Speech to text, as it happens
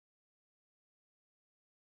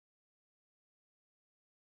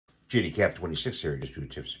Cap 26 here, just do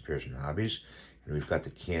tips, repairs, and hobbies. And we've got the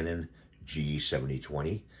Canon G7020.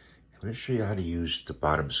 I'm going to show you how to use the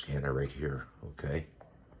bottom scanner right here, okay?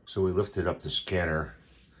 So we lifted up the scanner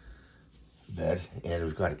bed, and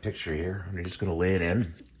we've got a picture here. I'm just going to lay it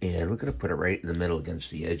in, and we're going to put it right in the middle against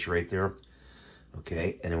the edge right there,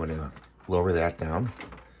 okay? And I'm going to lower that down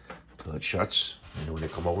until it shuts. And I'm going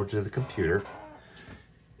to come over to the computer,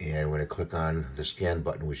 and I'm going to click on the scan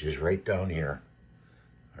button, which is right down here.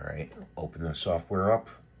 All right, open the software up,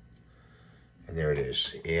 and there it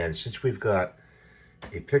is. And since we've got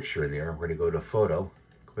a picture in there, we're going to go to photo,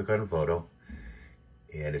 click on photo,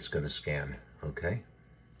 and it's going to scan, okay?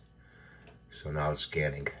 So now it's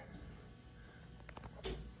scanning.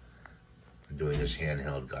 I'm doing this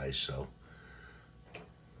handheld, guys, so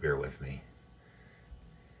bear with me.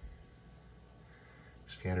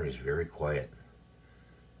 Scanner is very quiet.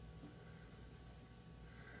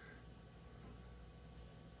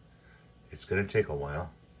 It's going to take a while.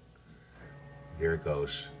 There it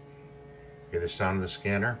goes. Hear the sound of the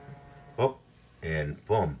scanner? Oh, and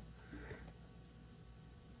boom.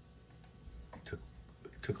 It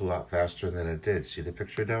took a lot faster than it did. See the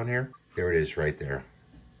picture down here? There it is right there.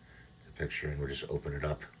 The picture, and we'll just open it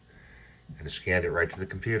up. And it scanned it right to the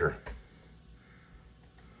computer.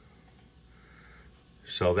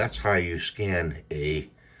 So that's how you scan a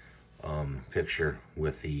picture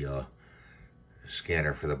with the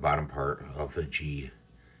scanner for the bottom part of the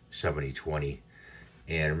G7020.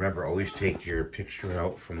 And remember, always take your picture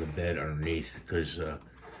out from the bed underneath, because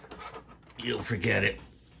you'll forget it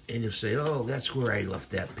and you'll say, oh, that's where I left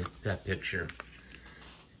that picture.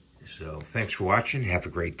 So thanks for watching. Have a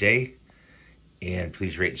great day, and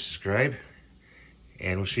please rate and subscribe,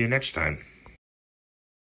 and we'll see you next time.